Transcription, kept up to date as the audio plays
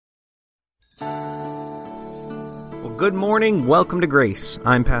Well, good morning. Welcome to Grace.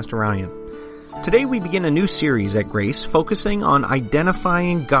 I'm Pastor Ryan. Today we begin a new series at Grace focusing on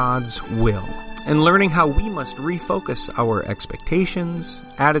identifying God's will and learning how we must refocus our expectations,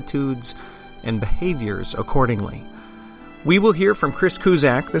 attitudes, and behaviors accordingly. We will hear from Chris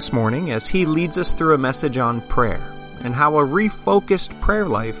Kuzak this morning as he leads us through a message on prayer and how a refocused prayer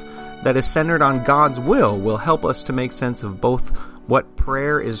life that is centered on God's will help us to make sense of both what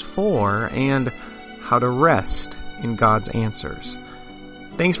prayer is for and how to rest in God's answers.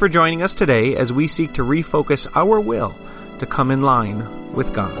 Thanks for joining us today as we seek to refocus our will to come in line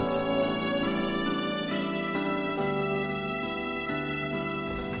with God's.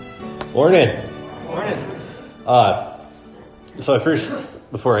 Morning. So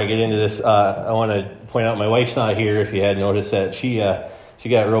before I get into this, I want to point out my wife's not here. If you hadn't noticed that, she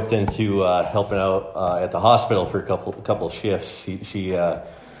got roped into helping out at the hospital for a couple shifts. She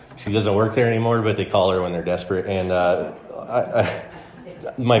doesn't work there anymore, but they call her when they're desperate. And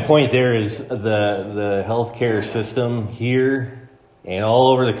my point there is the healthcare system here and all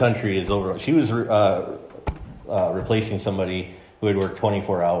over the country is over. She was replacing somebody who had worked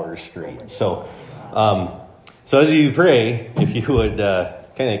 24 hours straight. So as you pray, if you would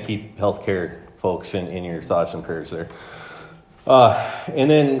kind of keep healthcare folks in your thoughts and prayers there. And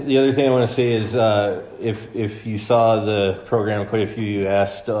then the other thing I want to say is if you saw the program, quite a few of you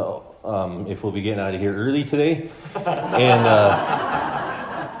asked if we'll be getting out of here early today. And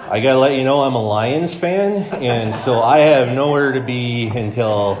I got to let you know I'm a Lions fan, and so I have nowhere to be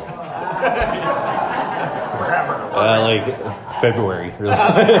until like February. Really.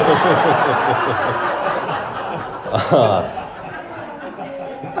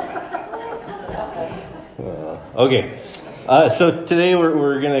 Okay. So today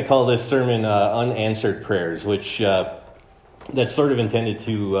we're going to call this sermon Unanswered Prayers, which that's sort of intended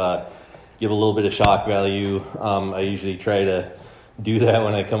to give a little bit of shock value. I usually try to do that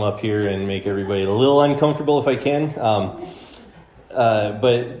when I come up here and make everybody a little uncomfortable if I can.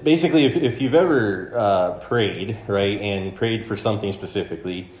 But basically, if you've ever prayed, right, and prayed for something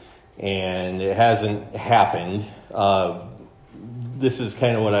specifically, and it hasn't happened, this is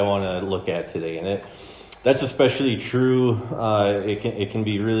kind of what I want to look at today. And that's especially true. It can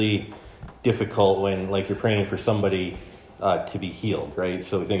be really difficult when, like, you're praying for somebody to be healed, right?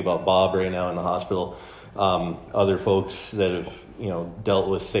 So we think about Bob right now in the hospital, other folks that have, dealt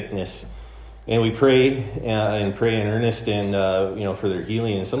with sickness, and we pray and pray in earnest and for their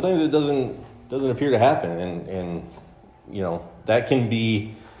healing. And sometimes it doesn't appear to happen, and that can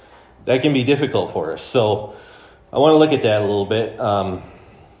be difficult for us. So I want to look at that a little bit.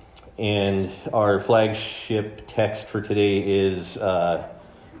 And our flagship text for today is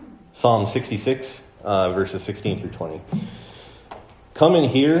Psalm 66, verses 16 through 20. Come and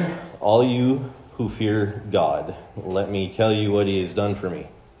hear, all you who fear God. Let me tell you what he has done for me.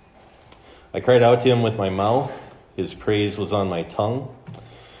 I cried out to him with my mouth. His praise was on my tongue.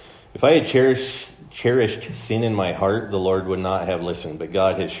 If I had cherished sin in my heart, the Lord would not have listened. But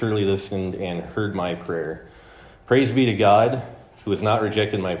God has surely listened and heard my prayer. Praise be to God, who has not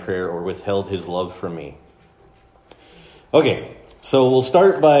rejected my prayer or withheld his love from me. Okay, so we'll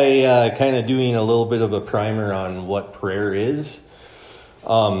start by kind of doing a little bit of a primer on what prayer is.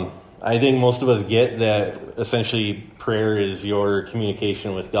 I think most of us get that essentially prayer is your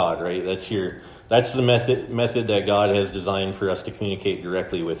communication with God, right? That's the method that God has designed for us to communicate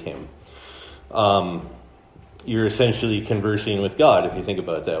directly with him. You're essentially conversing with God, if you think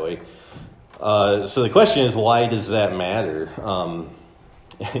about it that way. So the question is, why does that matter?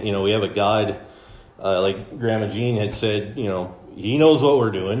 We have a God, like Grandma Jean had said, he knows what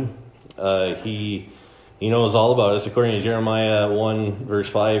we're doing. He knows all about us. According to Jeremiah 1, verse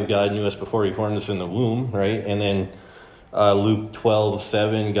 5, God knew us before he formed us in the womb, right? And then Luke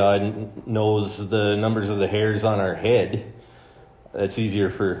 12:7, God knows the numbers of the hairs on our head. That's easier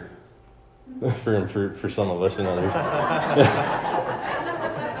for some of us than others.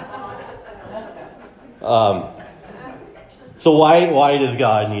 So why does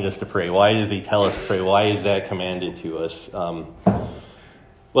God need us to pray? Why does he tell us to pray? Why is that commanded to us?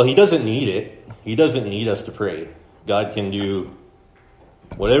 Well, he doesn't need it. He doesn't need us to pray. God can do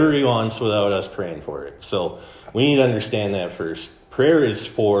whatever he wants without us praying for it. So we need to understand that first. Prayer is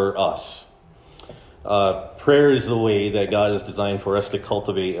for us. Prayer is the way that God has designed for us to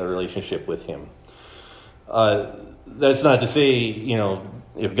cultivate a relationship with him. That's not to say,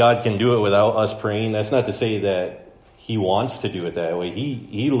 if God can do it without us praying, that's not to say that he wants to do it that way.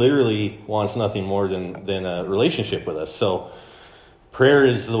 He literally wants nothing more than a relationship with us. So prayer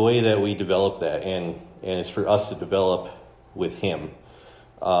is the way that we develop that, and it's for us to develop with him.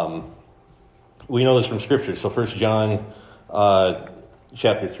 we know this from Scripture. So 1 John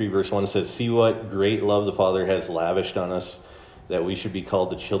chapter 3, verse 1 says, "See what great love the Father has lavished on us, that we should be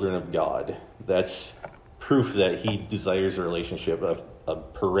called the children of God." That's proof that he desires a relationship, a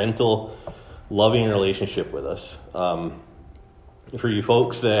parental, loving relationship with us. For you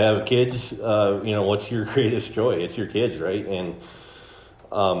folks that have kids, what's your greatest joy? It's your kids, right? And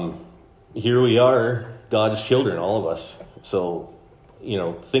here we are, God's children, all of us. So,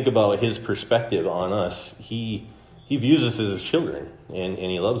 think about his perspective on us. He views us as his children, and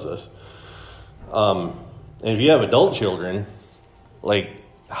he loves us. And if you have adult children,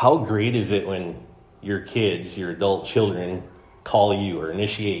 how great is it when your kids, your adult children, call you or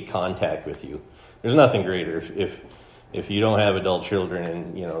initiate contact with you? There's nothing greater if you don't have adult children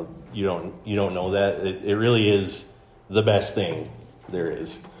and you don't know that. It really is the best thing there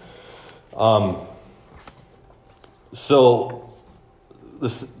is. So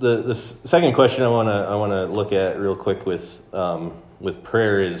the second question I want to look at real quick with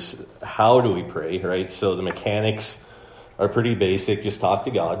prayer is, how do we pray, right? So the mechanics are pretty basic. Just talk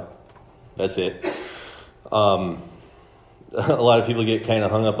to God. That's it. A lot of people get kind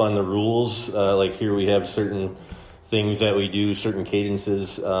of hung up on the rules. Like here we have certain things that we do, certain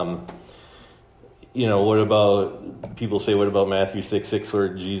cadences. What about Matthew 6:6, where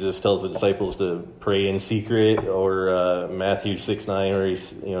Jesus tells the disciples to pray in secret, or Matthew 6:9, where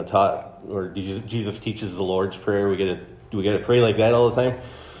he's taught, or Jesus teaches the Lord's Prayer. Do we gotta pray like that all the time?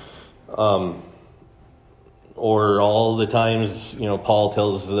 Or all the times, Paul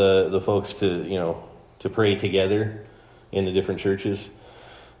tells the folks to pray together in the different churches.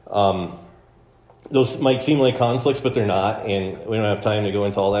 Those might seem like conflicts, but they're not, and we don't have time to go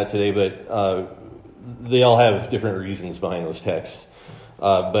into all that today, but they all have different reasons behind those texts.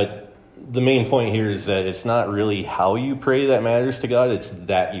 But the main point here is that it's not really how you pray that matters to God, it's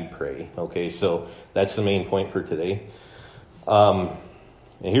that you pray. Okay, so that's the main point for today. And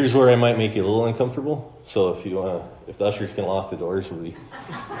here's where I might make you a little uncomfortable. So if the ushers can lock the doors, we'll be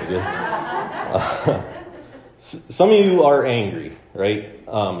good. Some of you are angry, right?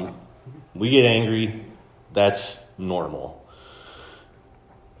 We get angry. That's normal.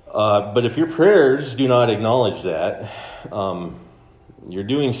 But if your prayers do not acknowledge that, you're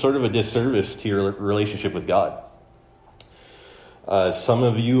doing sort of a disservice to your relationship with God. Some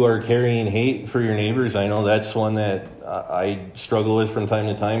of you are carrying hate for your neighbors. I know that's one that I struggle with from time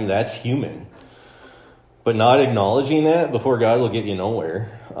to time. That's human. But not acknowledging that before God will get you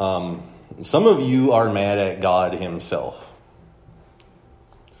nowhere. Some of you are mad at God himself.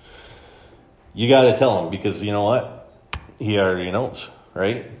 You got to tell him, because you know what? He already knows,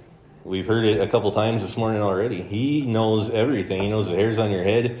 right? We've heard it a couple times this morning already. He knows everything. He knows the hairs on your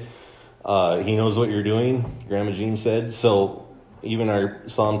head. He knows what you're doing, Grandma Jean said. So even our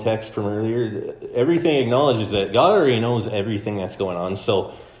psalm text from earlier, everything acknowledges that God already knows everything that's going on.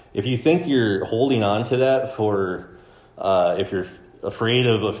 So if you think you're holding on to that if you're afraid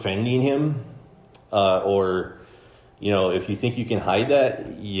of offending him, or if you think you can hide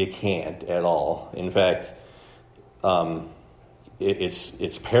that, you can't at all. In fact,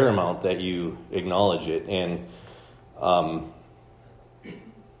 it's paramount that you acknowledge it. And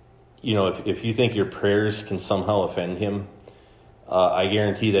if you think your prayers can somehow offend him, I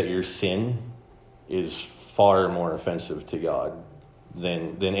guarantee that your sin is far more offensive to God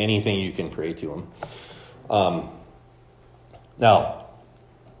than anything you can pray to him. Now,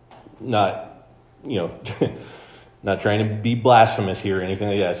 not not trying to be blasphemous here or anything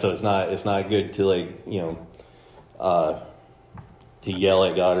like that. So it's not good to to yell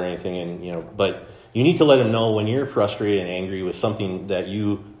at God or anything, and but you need to let him know when you're frustrated and angry with something that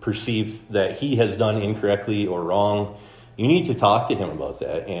you perceive that he has done incorrectly or wrong. You need to talk to him about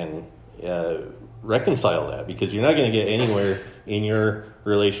that and reconcile that, because you're not going to get anywhere in your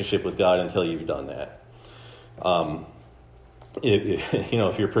relationship with God until you've done that.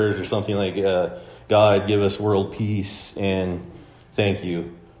 If your prayers are something like, God, give us world peace and thank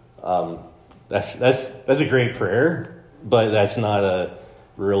you. That's a great prayer, but that's not a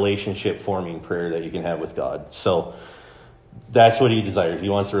relationship forming prayer that you can have with God. So that's what he desires. He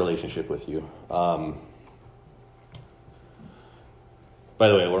wants a relationship with you. By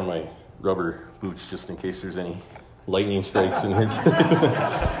the way, I wore my rubber boots just in case there's any lightning strikes in here.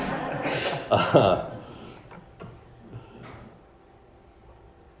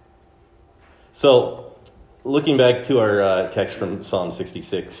 So, looking back to our text from Psalm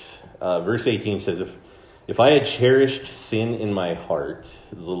 66, verse 18 says, If I had cherished sin in my heart,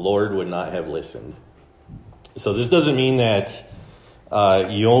 the Lord would not have listened. So this doesn't mean that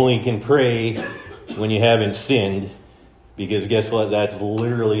you only can pray when you haven't sinned. Because guess what? That's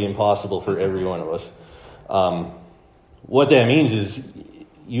literally impossible for every one of us. What that means is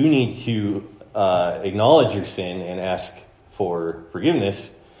you need to acknowledge your sin and ask for forgiveness,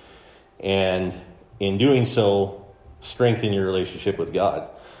 and in doing so, strengthen your relationship with God.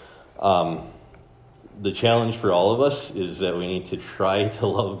 The challenge for all of us is that we need to try to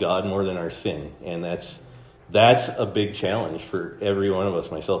love God more than our sin, and that's a big challenge for every one of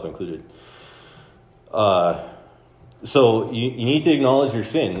us, myself included. So you need to acknowledge your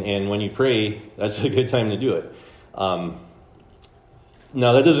sin, and when you pray, that's a good time to do it. Now,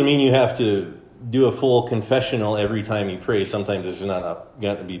 that doesn't mean you have to do a full confessional every time you pray. Sometimes it's not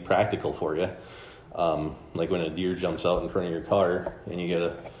going to be practical for you. Like when a deer jumps out in front of your car, and you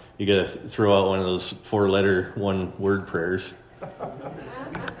gotta throw out one of those 4-letter, 1-word prayers.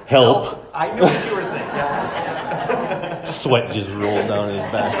 Help. I knew what you were saying. Yeah. Sweat just rolled down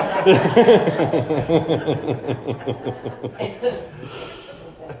his back.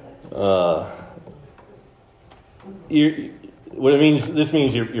 This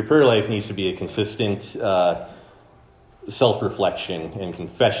means your prayer life needs to be a consistent self-reflection and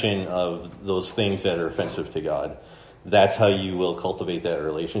confession of those things that are offensive to God. That's how you will cultivate that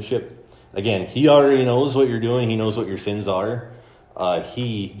relationship. Again, He already knows what you're doing. He knows what your sins are.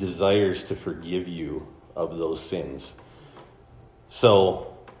 He desires to forgive you of those sins.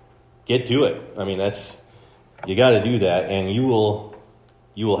 So get to it. I mean, you got to do that, and you will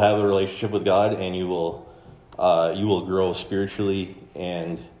have a relationship with God, and you will grow spiritually,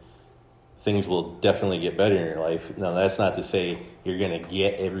 and things will definitely get better in your life. Now, that's not to say you're going to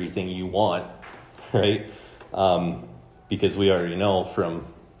get everything you want, right? Because we already know from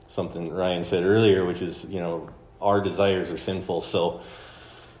something Ryan said earlier, which is, our desires are sinful. So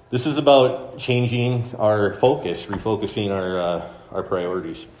this is about changing our focus, refocusing our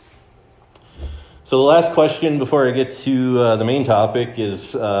priorities. So the last question before I get to the main topic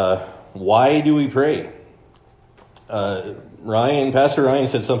is, why do we pray? Pastor Ryan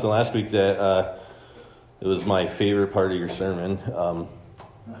said something last week that it was my favorite part of your sermon.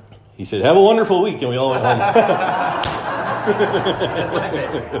 He said, "Have a wonderful week," and we all went home.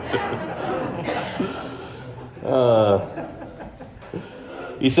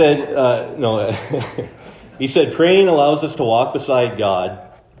 He said, he said, praying allows us to walk beside God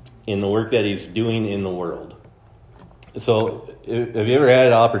in the work that He's doing in the world. So, have you ever had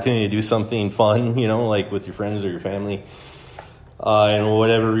an opportunity to do something fun, like with your friends or your family, and for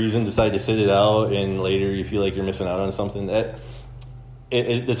whatever reason decide to sit it out, and later you feel like you're missing out on something?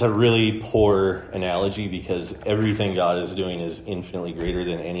 It's a really poor analogy, because everything God is doing is infinitely greater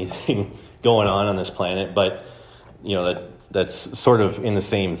than anything going on this planet. But that's sort of in the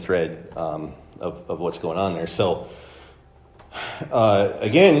same thread of what's going on there. So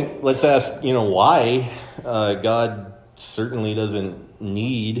again, let's ask why. God certainly doesn't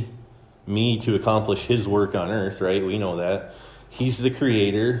need me to accomplish His work on earth, right? We know that. He's the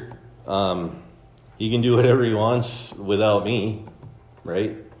creator. He can do whatever He wants without me.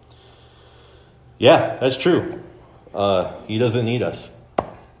 Right? Yeah, that's true. He doesn't need us.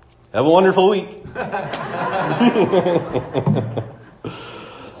 Have a wonderful week.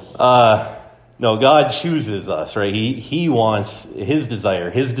 No, God chooses us, right? He wants, His desire,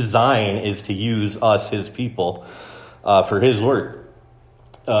 His design is to use us, His people, for His work.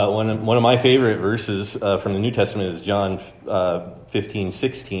 One of my favorite verses from the New Testament is John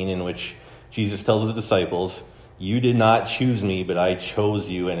 15:16, in which Jesus tells His disciples, "You did not choose me, but I chose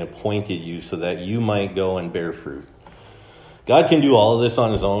you and appointed you so that you might go and bear fruit." God can do all of this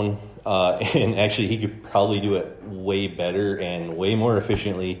on His own, and actually He could probably do it way better and way more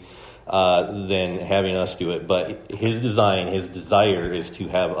efficiently than having us do it. But His design, His desire is to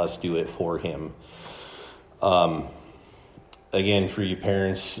have us do it for Him. Again, for you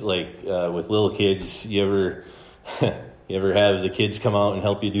parents, like with little kids, you ever have the kids come out and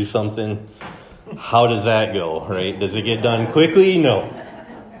help you do something? How does that go, right? Does it get done quickly? No.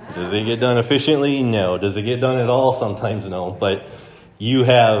 Does it get done efficiently? No. Does it get done at all? Sometimes no. But you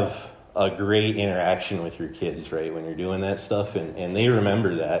have a great interaction with your kids, right, when you're doing that stuff, and they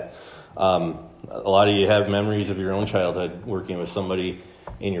remember that. A lot of you have memories of your own childhood working with somebody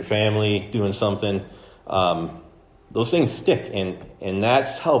in your family, doing something. Those things stick, and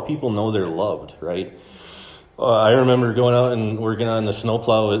that's how people know they're loved, right? I remember going out and working on the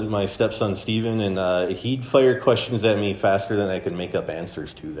snowplow with my stepson, Steven, and he'd fire questions at me faster than I could make up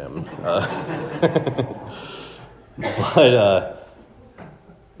answers to them.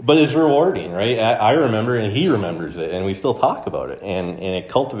 But it's rewarding, right? I remember, and he remembers it, and we still talk about it, and it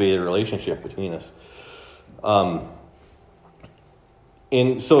cultivated a relationship between us.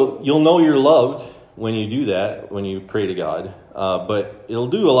 And so you'll know you're loved when you do that, when you pray to God. But it'll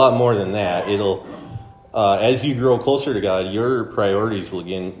do a lot more than that. It'll, as you grow closer to God, your priorities will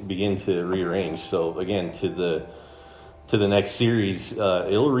begin to rearrange. So again, to the next series,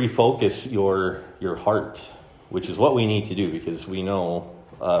 it'll refocus your heart, which is what we need to do because we know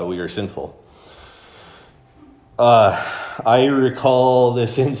we are sinful. I recall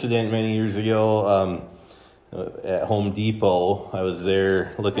this incident many years ago at Home Depot. I was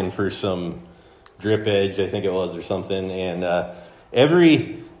there looking for some drip edge, I think it was, or something, and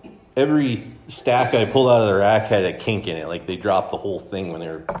every stack I pulled out of the rack had a kink in it, like they dropped the whole thing when they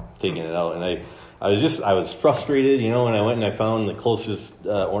were taking it out, and I was frustrated, and I went and I found the closest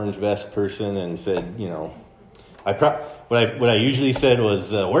orange vest person and said, what I usually said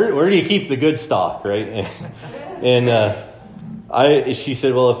was, where do you keep the good stock, right? And she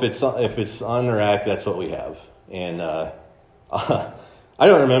said, well, if it's on the rack, that's what we have. And I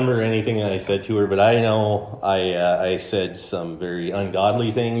don't remember anything that I said to her, but I know I said some very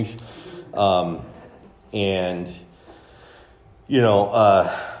ungodly things, and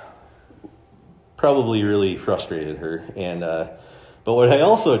probably really frustrated her. And but what I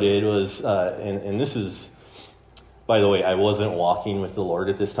also did was, and this is, by the way, I wasn't walking with the Lord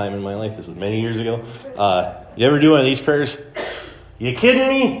at this time in my life. This was many years ago. You ever do one of these prayers? You kidding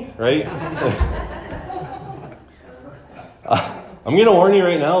me? Right? I'm going to warn you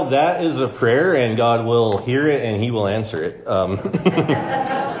right now, that is a prayer, and God will hear it, and He will answer it.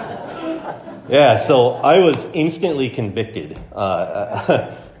 Yeah, so I was instantly convicted.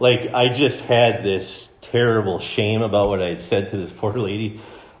 Like, I just had this terrible shame about what I had said to this poor lady.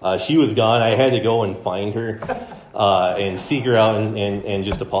 She was gone. I had to go and find her and seek her out and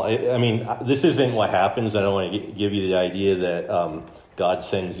just apologize. I mean, this isn't what happens. I don't want to give you the idea that God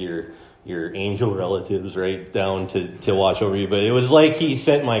sends your angel relatives right down to watch over you. But it was like He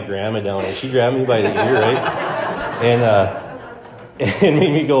sent my grandma down, and she grabbed me by the ear, right? And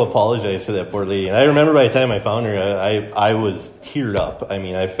made me go apologize to that poor lady. And I remember by the time I found her, I was teared up. I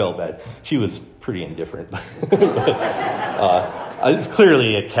mean, I felt bad. She was pretty indifferent. It's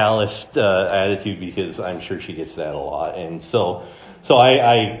clearly a calloused attitude because I'm sure she gets that a lot. And so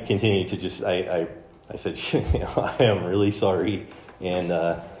I continued to just, I said, I am really sorry. And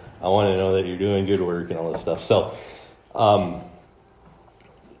I want to know that you're doing good work and all this stuff. So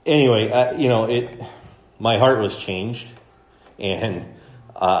anyway, my heart was changed. And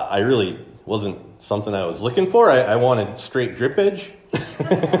I really wasn't something I was looking for. I wanted straight drip edge.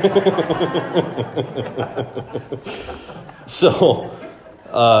 So,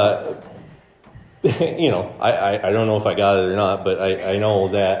 I don't know if I got it or not, but I know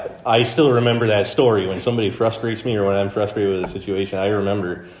that I still remember that story. When somebody frustrates me or when I'm frustrated with a situation, I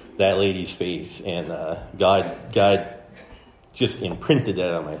remember that lady's face, and God just imprinted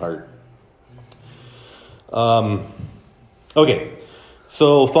that on my heart. Okay,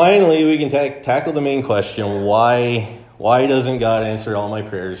 so finally we can tackle the main question: why doesn't God answer all my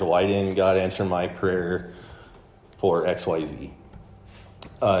prayers? Why didn't God answer my prayer for XYZ?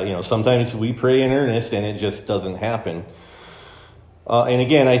 Sometimes we pray in earnest and it just doesn't happen. And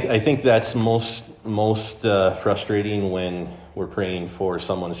again, I think that's most frustrating when we're praying for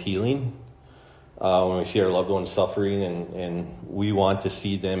someone's healing. When we see our loved ones suffering and we want to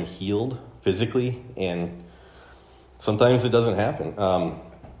see them healed physically, and sometimes it doesn't happen.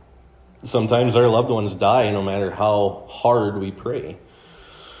 Sometimes our loved ones die no matter how hard we pray.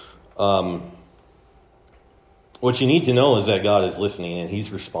 What you need to know is that God is listening and He's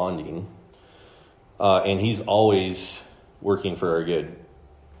responding. And He's always working for our good.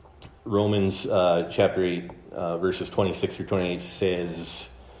 Romans chapter 8, verses 26 through 28 says,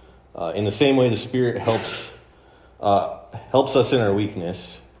 in the same way the Spirit helps us in our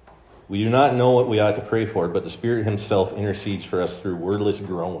weakness. We do not know what we ought to pray for, but the Spirit Himself intercedes for us through wordless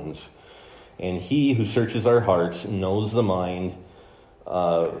groans. And He who searches our hearts knows the mind.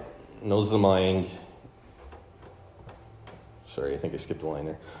 Sorry, I think I skipped a line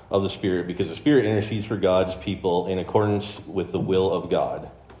there. Of the Spirit, because the Spirit intercedes for God's people in accordance with the will of God.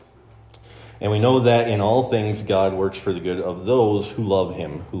 And we know that in all things God works for the good of those who love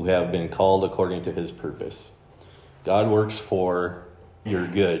Him, who have been called according to His purpose. God works for your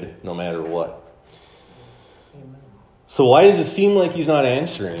good, no matter what. Amen. So why does it seem like He's not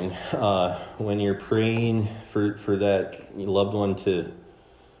answering when you're praying for that loved one to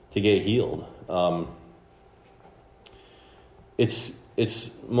get healed? It's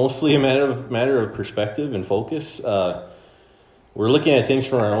mostly a matter of perspective and focus. We're looking at things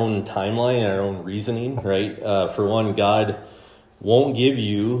from our own timeline and our own reasoning, right? For one, God won't give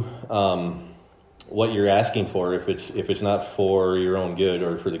you what you're asking for if it's not for your own good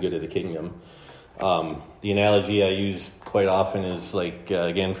or for the good of the kingdom. The analogy I use quite often is like,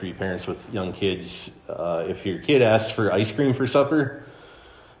 again, for you parents with young kids, if your kid asks for ice cream for supper,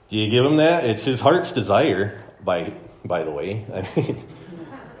 do you give him that? It's his heart's desire, by the way. I mean,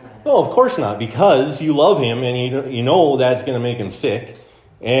 no, of course not, because you love him and you know that's going to make him sick.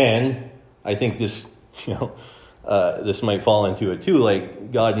 And I think this, this might fall into it too.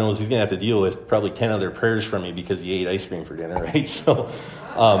 Like, God knows he's going to have to deal with probably 10 other prayers from me because he ate ice cream for dinner, right? So,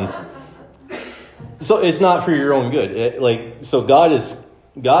 so it's not for your own good. So God has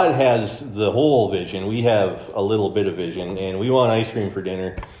the whole vision. We have a little bit of vision, and we want ice cream for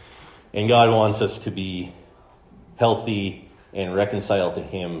dinner. And God wants us to be healthy and reconciled to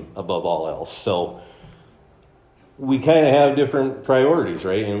him above all else. So we kind of have different priorities,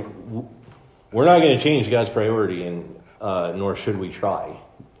 right? And we're not going to change God's priority, and nor should we try,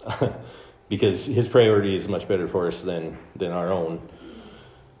 because his priority is much better for us than our own.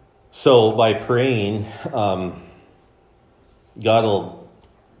 So by praying, God will,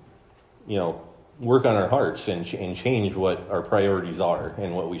 work on our hearts and change what our priorities are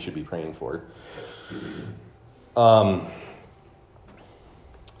and what we should be praying for. So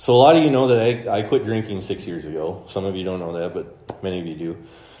a lot of you know that I quit drinking 6 years ago. Some of you don't know that, but many of you do.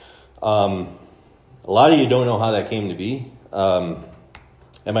 A lot of you don't know how that came to be.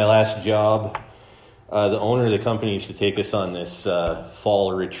 At my last job, the owner of the company used to take us on this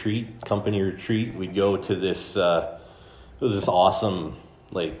fall company retreat. We'd go to this, it was this awesome,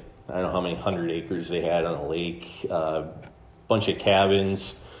 I don't know how many 100 acres they had on a lake, bunch of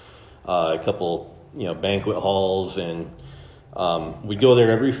cabins, a couple, banquet halls, and we'd go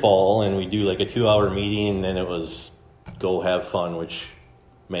there every fall, and we'd do like a 2-hour meeting, and then it was go have fun, which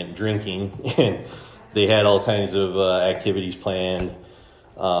meant drinking, and they had all kinds of activities planned,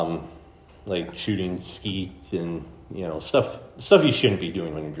 like shooting skeet and stuff you shouldn't be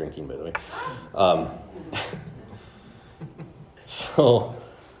doing when you're drinking, by the way. So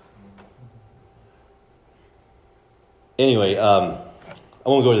anyway, I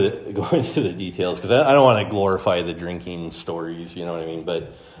won't go into the details because I don't want to glorify the drinking stories, you know what I mean?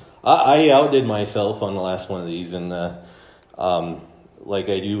 But I outdid myself on the last one of these, and like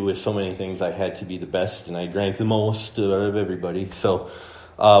I do with so many things, I had to be the best, and I drank the most out of everybody. So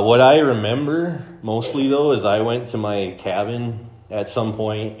what I remember mostly, though, is I went to my cabin at some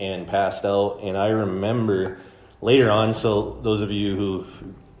point and passed out, and I remember later on, so those of you who've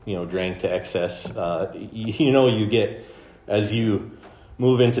drank to excess, you get, as you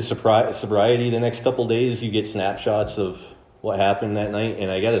move into sobriety the next couple days, you get snapshots of what happened that night,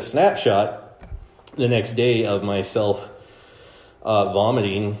 and I got a snapshot the next day of myself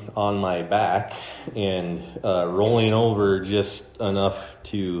vomiting on my back and rolling over just enough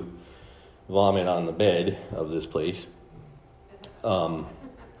to vomit on the bed of this place. I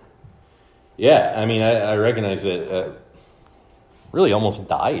recognize that really almost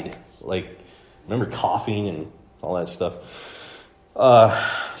died. Remember coughing and all that stuff.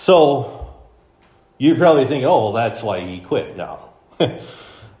 So you'd probably think, oh, well, that's why he quit. No.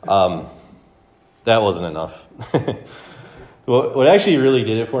 That wasn't enough. What actually really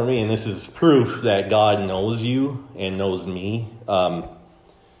did it for me, and this is proof that God knows you and knows me,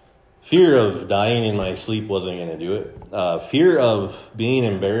 fear of dying in my sleep wasn't going to do it. Fear of being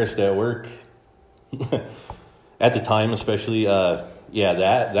embarrassed at work, at the time especially,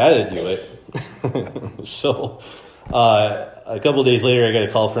 that'd do it. So a couple of days later, I got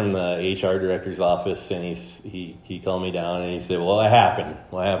a call from the HR director's office, and he called me down, and he said, well, what happened?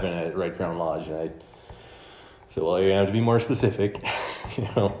 What happened at Red Crown Lodge? And I said, well, you have to be more specific. He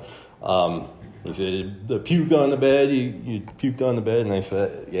said, the puke on the bed, you puked on the bed. And I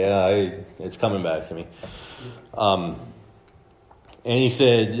said, yeah, it's coming back to me. And he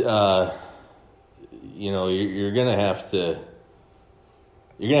said, you're going to have to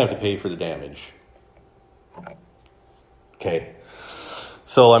pay for the damage. Okay.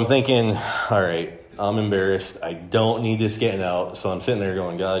 So I'm thinking, all right, I'm embarrassed. I don't need this getting out. So I'm sitting there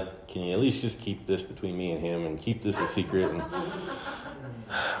going, God, can you at least just keep this between me and him and keep this a secret? And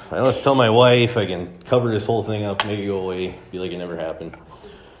I don't have to tell my wife. I can cover this whole thing up, make it go away, be like it never happened.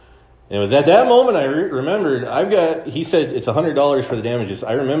 And it was at that moment I remembered, he said it's $100 for the damages.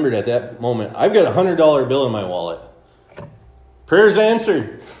 I remembered at that moment, I've got a $100 bill in my wallet. Prayers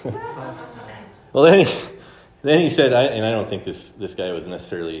answered. Well, then he said, and I don't think this guy was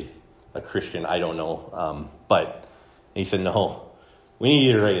necessarily a Christian, I don't know, but he said, no, we need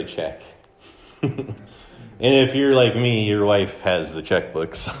you to write a check. And if you're like me, your wife has the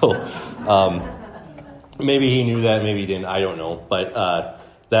checkbook, so maybe he knew that, maybe he didn't, I don't know, but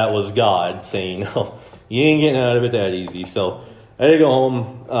that was God saying, no, you ain't getting out of it that easy. So I had to go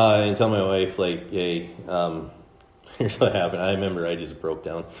home and tell my wife, like, hey, here's what happened. I remember I just broke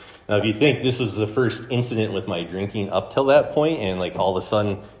down. Now, if you think this was the first incident with my drinking up till that point, and like all of a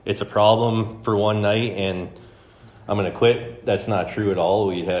sudden it's a problem for one night and I'm going to quit, that's not true at all.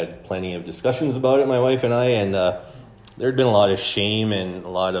 We had plenty of discussions about it, my wife and I, and there'd been a lot of shame and a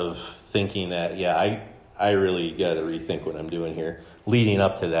lot of thinking that, I really got to rethink what I'm doing here leading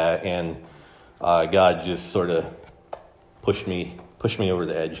up to that. And God just sort of pushed me over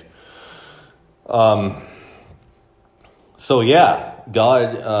the edge. So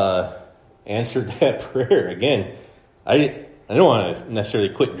God answered that prayer. Again, I didn't want to necessarily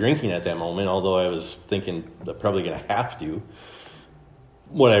quit drinking at that moment, although I was thinking I'm probably going to have to.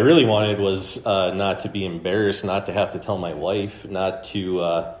 What I really wanted was not to be embarrassed, not to have to tell my wife, not to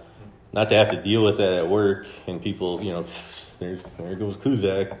have to deal with that at work, and people, there goes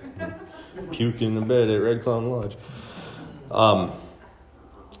Kuzak, puke in the bed at Red Clown Lodge.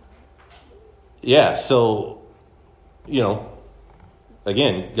 So,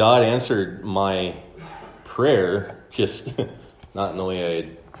 again, God answered my prayer, just not in the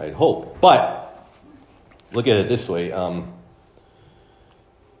way I'd hoped. But look at it this way,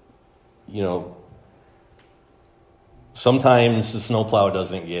 sometimes the snowplow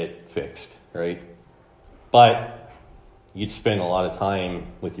doesn't get fixed, right? But you'd spend a lot of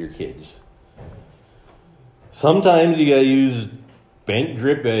time with your kids. Sometimes you gotta use bent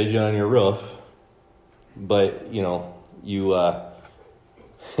drip edge on your roof, but you you have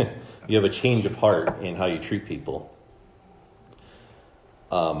a change of heart in how you treat people.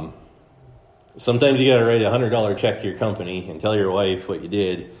 Sometimes you gotta write a $100 check to your company and tell your wife what you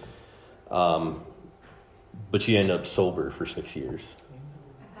did, but you end up sober for 6 years.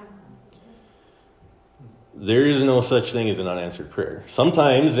 There is no such thing as an unanswered prayer.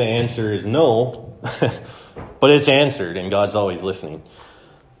 Sometimes the answer is no, but it's answered, and God's always listening.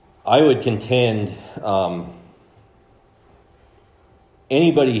 I would contend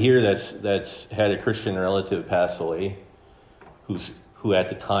anybody here that's had a Christian relative pass away, who at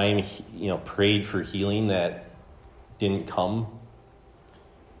the time prayed for healing that didn't come,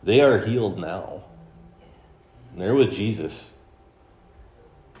 they are healed now. And they're with Jesus.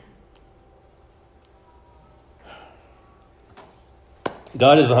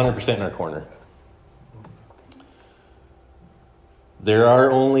 God is 100% in our corner. There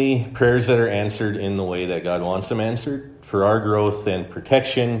are only prayers that are answered in the way that God wants them answered, for our growth and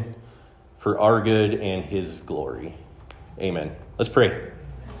protection, for our good and His glory. Amen. Let's pray.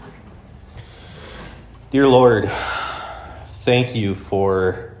 Dear Lord, thank you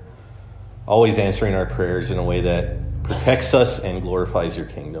for always answering our prayers in a way that protects us and glorifies your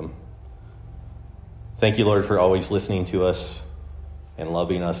kingdom. Thank you, Lord, for always listening to us and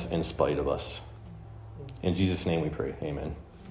loving us in spite of us. In Jesus' name we pray. Amen.